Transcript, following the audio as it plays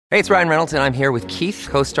Hey, it's Ryan Reynolds, and I'm here with Keith,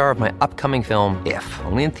 co-star of my upcoming film, If,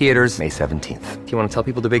 only in theaters May 17th. Do you want to tell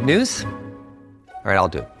people the big news? All right, I'll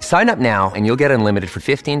do it. Sign up now and you'll get unlimited for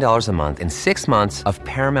 $15 a month and 6 months of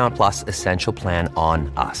Paramount Plus Essential Plan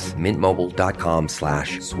on us.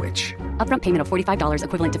 MintMobile.com/switch. Upfront payment of $45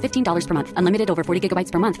 equivalent to $15 per month. Unlimited over 40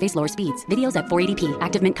 gigabytes per month. Face lower speeds. Videos at 480p.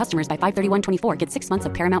 Active Mint customers by 531.24 get 6 months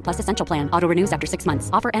of Paramount Plus Essential Plan. Auto renews after 6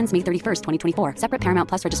 months. Offer ends May 31st, 2024. Separate Paramount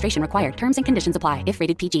Plus registration required. Terms and conditions apply if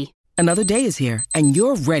rated PG. Another day is here, and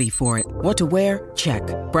you're ready for it. What to wear? Check.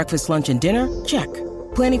 Breakfast, lunch, and dinner? Check.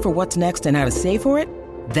 Planning for what's next and how to save for it?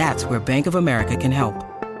 That's where Bank of America can help.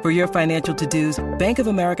 For your financial to-dos, Bank of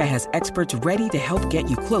America has experts ready to help get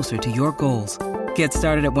you closer to your goals. Get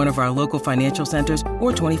started at one of our local financial centers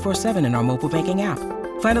or 24/7 in our mobile banking app.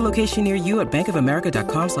 Find a location near you at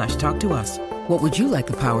bankofamerica.com/talktous. What would you like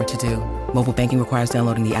the power to do? Mobile banking requires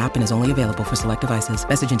downloading the app and is only available for select devices.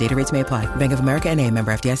 Message and data rates may apply. Bank of America N.A.,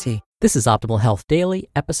 member FDIC. This is Optimal Health Daily,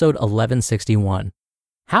 episode 1161.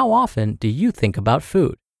 How often do you think about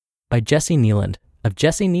food? By Jessi Kneeland of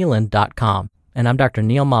jessikneeland.com. And I'm Dr.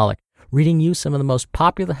 Neil Malik, reading you some of the most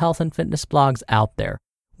popular health and fitness blogs out there,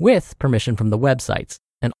 with permission from the websites,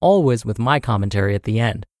 and always with my commentary at the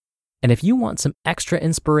end. And if you want some extra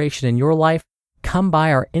inspiration in your life, come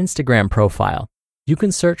by our Instagram profile. You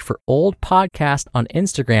can search for Old Podcast on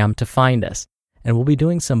Instagram to find us, and we'll be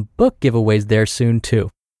doing some book giveaways there soon too.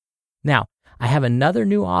 Now, I have another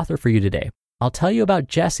new author for you today. I'll tell you about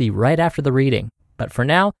Jessi right after the reading, but for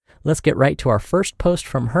now, let's get right to our first post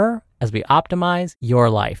from her as we optimize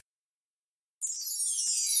your life.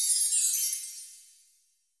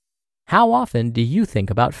 How often do you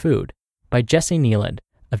think about food? By Jessi Kneeland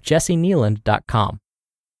of jessikneeland.com.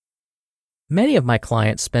 Many of my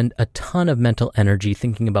clients spend a ton of mental energy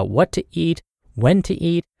thinking about what to eat, when to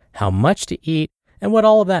eat, how much to eat, and what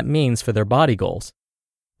all of that means for their body goals.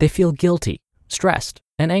 They feel guilty, stressed,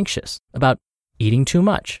 and anxious about eating too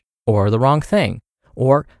much, or the wrong thing,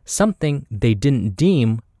 or something they didn't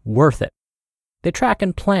deem worth it. They track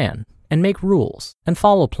and plan, and make rules, and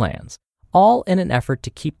follow plans, all in an effort to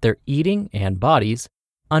keep their eating and bodies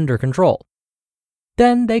under control.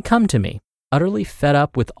 Then they come to me, utterly fed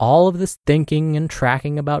up with all of this thinking and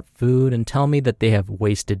tracking about food, and tell me that they have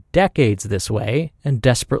wasted decades this way and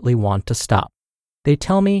desperately want to stop. They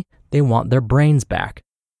tell me they want their brains back.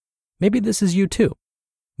 Maybe this is you too.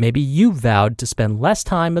 Maybe you vowed to spend less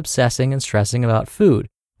time obsessing and stressing about food,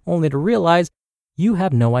 only to realize you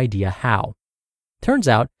have no idea how. Turns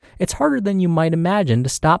out, it's harder than you might imagine to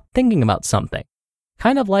stop thinking about something.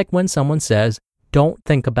 Kind of like when someone says, "Don't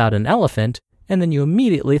think about an elephant," and then you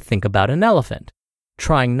immediately think about an elephant.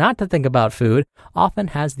 Trying not to think about food often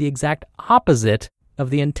has the exact opposite of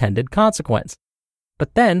the intended consequence.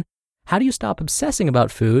 But then, how do you stop obsessing about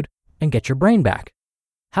food and get your brain back?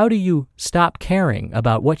 How do you stop caring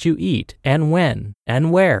about what you eat and when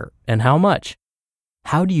and where and how much?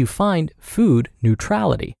 How do you find food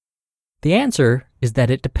neutrality? The answer is that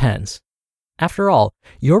it depends. After all,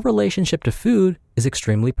 your relationship to food is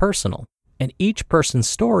extremely personal, and each person's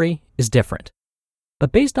story is different.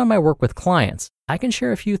 But based on my work with clients, I can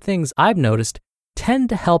share a few things I've noticed tend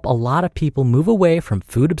to help a lot of people move away from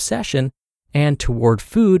food obsession and toward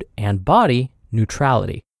food and body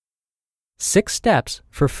neutrality. 6 steps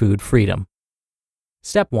for food freedom.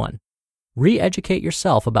 Step 1. Re-educate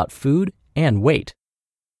yourself about food and weight.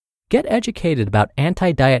 Get educated about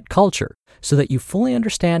anti-diet culture so that you fully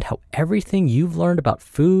understand how everything you've learned about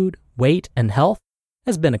food, weight, and health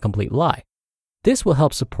has been a complete lie. This will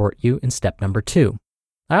help support you in step number 2.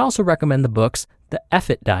 I also recommend the books The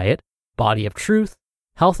F-It Diet, Body of Truth,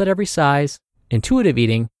 Health at Every Size, Intuitive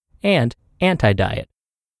Eating, and Anti-Diet.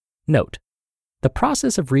 Note, the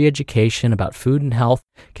process of re-education about food and health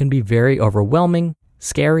can be very overwhelming,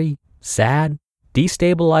 scary, sad,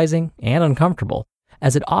 destabilizing, and uncomfortable,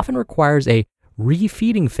 as it often requires a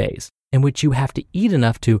re-feeding phase in which you have to eat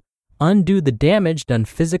enough to undo the damage done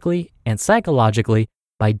physically and psychologically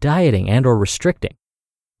by dieting and or restricting.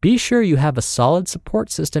 Be sure you have a solid support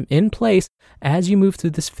system in place as you move through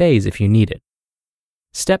this phase if you need it.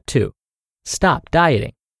 Step 2. Stop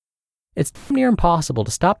dieting. It's near impossible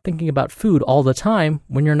to stop thinking about food all the time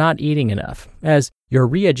when you're not eating enough, as your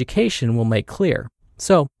re-education will make clear.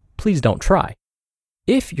 So please don't try.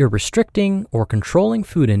 If you're restricting or controlling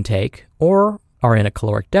food intake or are in a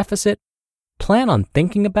caloric deficit, plan on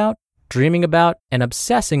thinking about, dreaming about, and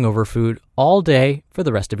obsessing over food all day for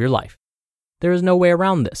the rest of your life. There is no way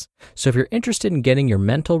around this. So if you're interested in getting your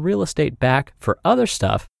mental real estate back for other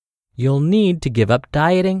stuff, you'll need to give up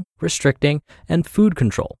dieting, restricting, and food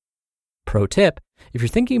control. Pro tip, if you're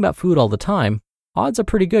thinking about food all the time, odds are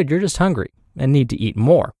pretty good you're just hungry and need to eat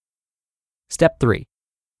more. Step 3.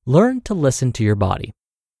 Learn to listen to your body.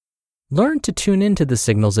 Learn to tune into the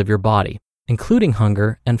signals of your body, including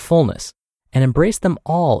hunger and fullness, and embrace them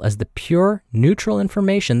all as the pure, neutral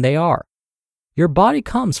information they are. Your body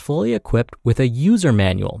comes fully equipped with a user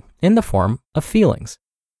manual in the form of feelings.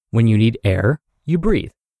 When you need air, you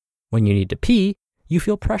breathe. When you need to pee, you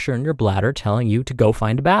feel pressure in your bladder telling you to go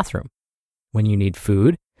find a bathroom. When you need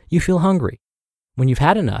food, you feel hungry. When you've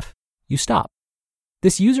had enough, you stop.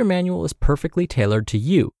 This user manual is perfectly tailored to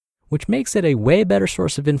you, which makes it a way better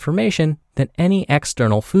source of information than any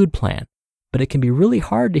external food plan. But it can be really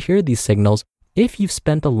hard to hear these signals if you've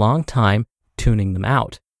spent a long time tuning them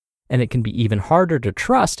out. And it can be even harder to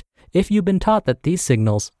trust if you've been taught that these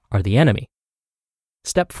signals are the enemy.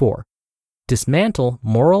 Step 4. Dismantle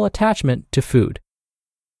moral attachment to food.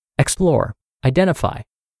 Explore, identify,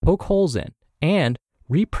 poke holes in, and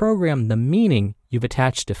reprogram the meaning you've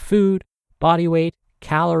attached to food, body weight,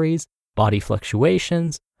 calories, body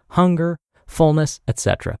fluctuations, hunger, fullness,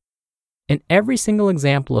 etc. In every single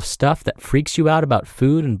example of stuff that freaks you out about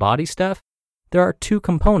food and body stuff, there are two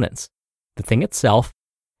components: the thing itself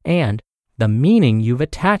and the meaning you've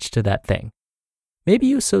attached to that thing. Maybe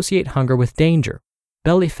you associate hunger with danger,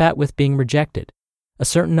 belly fat with being rejected, a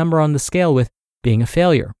certain number on the scale with being a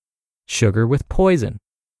failure, sugar with poison,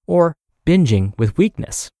 or binging with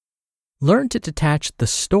weakness. Learn to detach the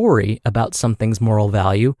story about something's moral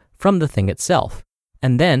value from the thing itself,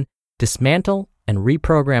 and then dismantle and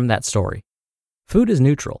reprogram that story. Food is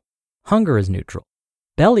neutral. Hunger is neutral.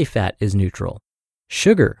 Belly fat is neutral.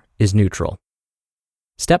 Sugar is neutral.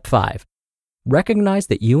 Step 5. Recognize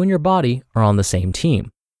that you and your body are on the same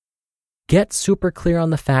team. Get super clear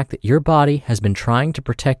on the fact that your body has been trying to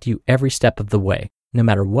protect you every step of the way, no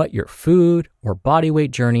matter what your food or body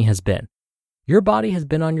weight journey has been. Your body has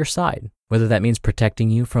been on your side, whether that means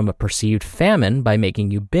protecting you from a perceived famine by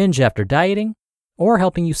making you binge after dieting, or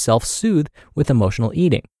helping you self-soothe with emotional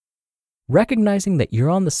eating. Recognizing that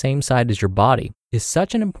you're on the same side as your body is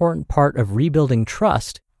such an important part of rebuilding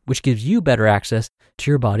trust, which gives you better access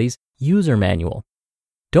to your body's user manual.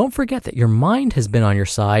 Don't forget that your mind has been on your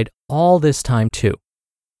side all this time too.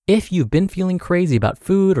 If you've been feeling crazy about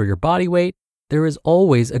food or your body weight, there is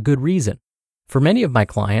always a good reason. For many of my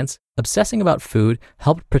clients, obsessing about food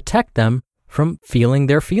helped protect them from feeling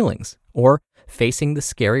their feelings or facing the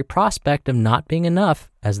scary prospect of not being enough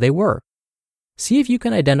as they were. See if you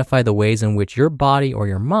can identify the ways in which your body or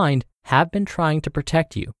your mind have been trying to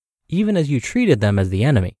protect you, even as you treated them as the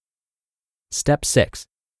enemy. Step 6.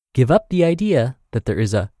 Give up the idea that there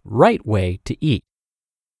is a right way to eat.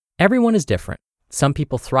 Everyone is different. Some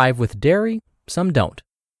people thrive with dairy, some don't.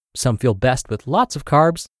 Some feel best with lots of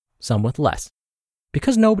carbs, some with less.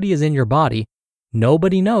 Because nobody is in your body,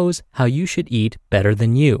 nobody knows how you should eat better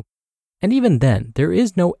than you. And even then, there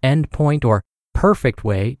is no end point or perfect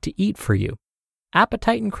way to eat for you.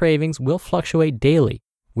 Appetite and cravings will fluctuate daily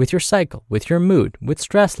with your cycle, with your mood, with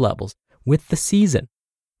stress levels, with the season.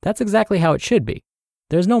 That's exactly how it should be.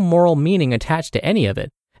 There's no moral meaning attached to any of it,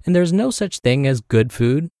 and there's no such thing as good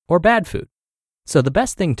food or bad food. So the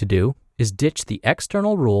best thing to do is ditch the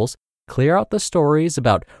external rules, clear out the stories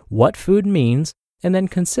about what food means, and then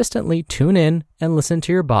consistently tune in and listen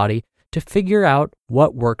to your body to figure out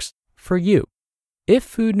what works for you. If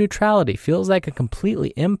food neutrality feels like a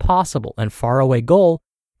completely impossible and faraway goal,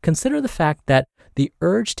 consider the fact that the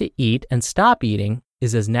urge to eat and stop eating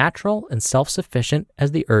is as natural and self-sufficient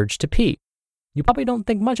as the urge to pee. You probably don't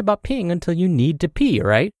think much about peeing until you need to pee,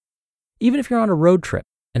 right? Even if you're on a road trip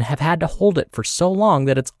and have had to hold it for so long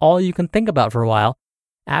that it's all you can think about for a while,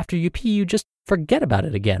 after you pee, you just forget about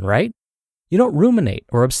it again, right? You don't ruminate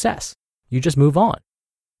or obsess. You just move on.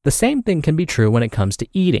 The same thing can be true when it comes to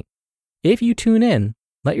eating. If you tune in,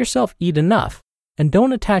 let yourself eat enough, and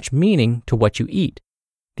don't attach meaning to what you eat.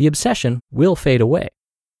 The obsession will fade away.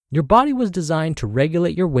 Your body was designed to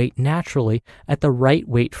regulate your weight naturally at the right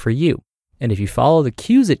weight for you. And if you follow the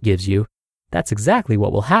cues it gives you, that's exactly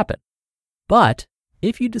what will happen. But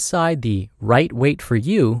if you decide the right weight for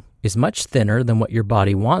you is much thinner than what your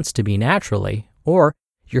body wants to be naturally, or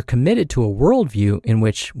you're committed to a worldview in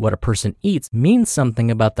which what a person eats means something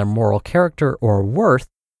about their moral character or worth,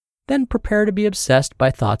 then prepare to be obsessed by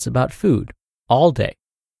thoughts about food all day,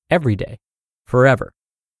 every day, forever.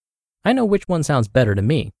 I know which one sounds better to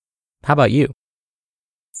me. How about you?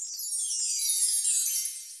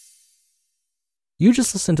 You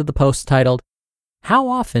just listened to the post titled, "How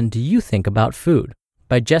Often Do You Think About Food?"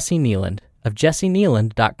 by Jessi Kneeland of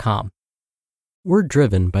JessiKneeland.com. We're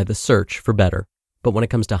driven by the search for better, but when it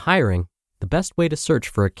comes to hiring, the best way to search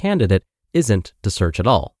for a candidate isn't to search at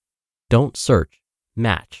all. Don't search,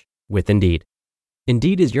 match with Indeed.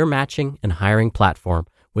 Indeed is your matching and hiring platform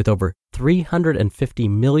with over 350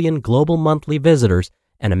 million global monthly visitors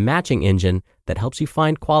and a matching engine that helps you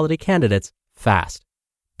find quality candidates fast.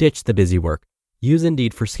 Ditch the busy work. Use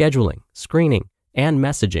Indeed for scheduling, screening, and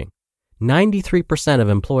messaging. 93% of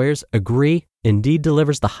employers agree Indeed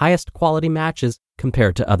delivers the highest quality matches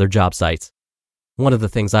compared to other job sites. One of the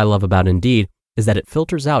things I love about Indeed is that it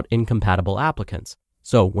filters out incompatible applicants.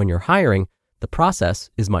 So when you're hiring, the process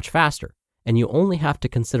is much faster, and you only have to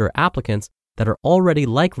consider applicants that are already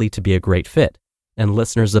likely to be a great fit. And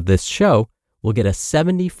listeners of this show will get a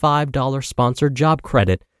 $75 sponsored job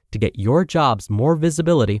credit to get your jobs more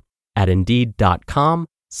visibility at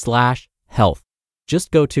Indeed.com/health. Just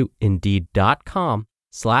go to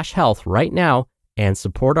Indeed.com/health right now and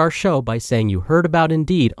support our show by saying you heard about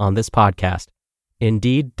Indeed on this podcast.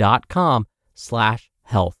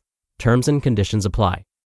 Indeed.com/health. Terms and conditions apply.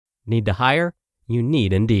 Need to hire? You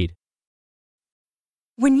need Indeed.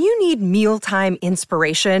 When you need mealtime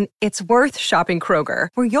inspiration, it's worth shopping Kroger,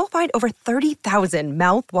 where you'll find over 30,000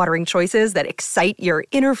 mouth-watering choices that excite your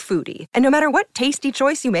inner foodie. And no matter what tasty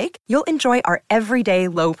choice you make, you'll enjoy our everyday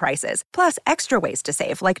low prices, plus extra ways to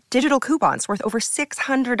save, like digital coupons worth over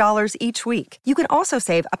 $600 each week. You can also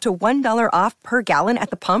save up to $1 off per gallon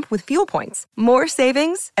at the pump with fuel points. More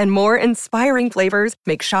savings and more inspiring flavors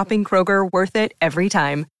make shopping Kroger worth it every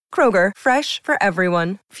time. Kroger, fresh for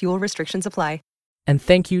everyone. Fuel restrictions apply. And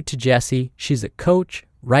thank you to Jessi. She's a coach,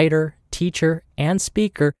 writer, teacher, and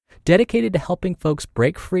speaker dedicated to helping folks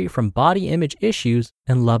break free from body image issues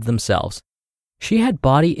and love themselves. She had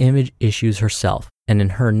body image issues herself, and in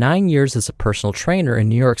her 9 years as a personal trainer in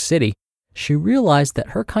New York City, she realized that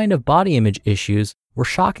her kind of body image issues were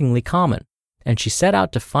shockingly common, and she set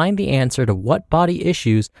out to find the answer to what body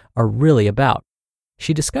issues are really about.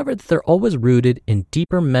 She discovered that they're always rooted in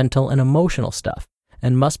deeper mental and emotional stuff,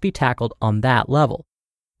 and must be tackled on that level.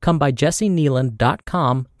 Come by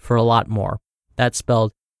JessiKneeland.com for a lot more. That's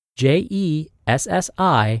spelled JessiKneeland.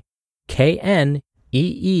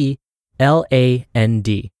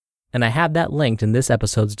 And I have that linked in this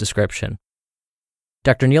episode's description.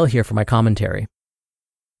 Dr. Neal here for my commentary.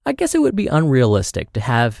 I guess it would be unrealistic to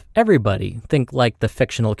have everybody think like the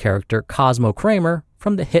fictional character Cosmo Kramer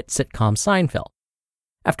from the hit sitcom Seinfeld.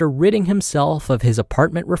 After ridding himself of his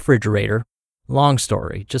apartment refrigerator, long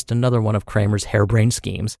story, just another one of Kramer's harebrained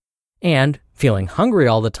schemes, and feeling hungry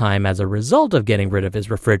all the time as a result of getting rid of his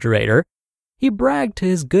refrigerator, he bragged to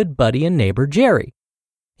his good buddy and neighbor Jerry.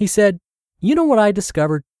 He said, "You know what I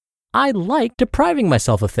discovered? I like depriving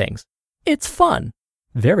myself of things. It's fun."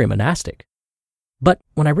 Very monastic. But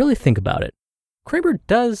when I really think about it, Kramer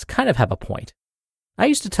does kind of have a point. I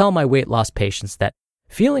used to tell my weight loss patients that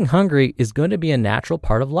feeling hungry is going to be a natural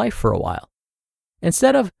part of life for a while.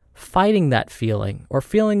 Instead of fighting that feeling or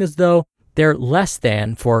feeling as though they're less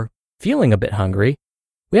than for feeling a bit hungry,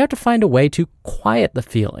 we have to find a way to quiet the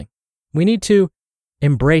feeling. We need to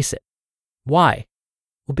embrace it. Why?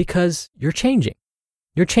 Well, because you're changing.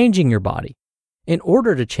 You're changing your body. In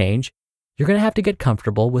order to change, you're going to have to get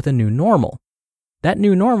comfortable with a new normal. That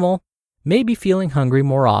new normal may be feeling hungry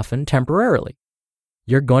more often temporarily.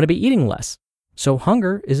 You're going to be eating less, so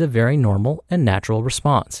hunger is a very normal and natural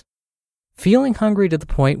response. Feeling hungry to the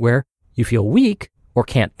point where you feel weak or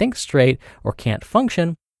can't think straight or can't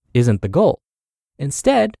function isn't the goal.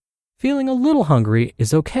 Instead, feeling a little hungry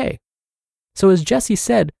is okay. So as Jessi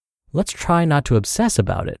said, let's try not to obsess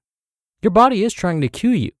about it. Your body is trying to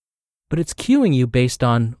cue you, but it's cueing you based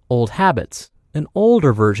on old habits, an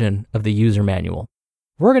older version of the user manual.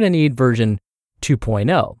 We're going to need version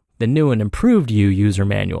 2.0, the new and improved user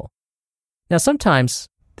manual. Now sometimes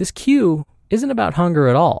this cue isn't about hunger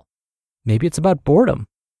at all. Maybe it's about boredom.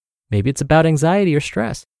 Maybe it's about anxiety or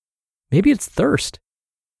stress. Maybe it's thirst.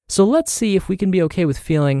 So let's see if we can be okay with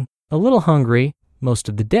feeling a little hungry most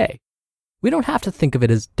of the day. We don't have to think of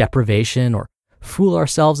it as deprivation or fool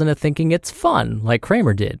ourselves into thinking it's fun like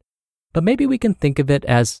Kramer did. But maybe we can think of it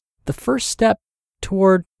as the first step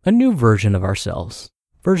toward a new version of ourselves,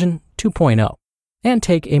 version 2.0, and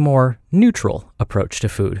take a more neutral approach to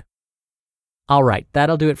food. All right,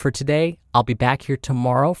 that'll do it for today. I'll be back here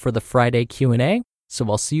tomorrow for the Friday Q&A, so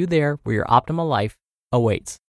I'll see you there where your optimal life awaits.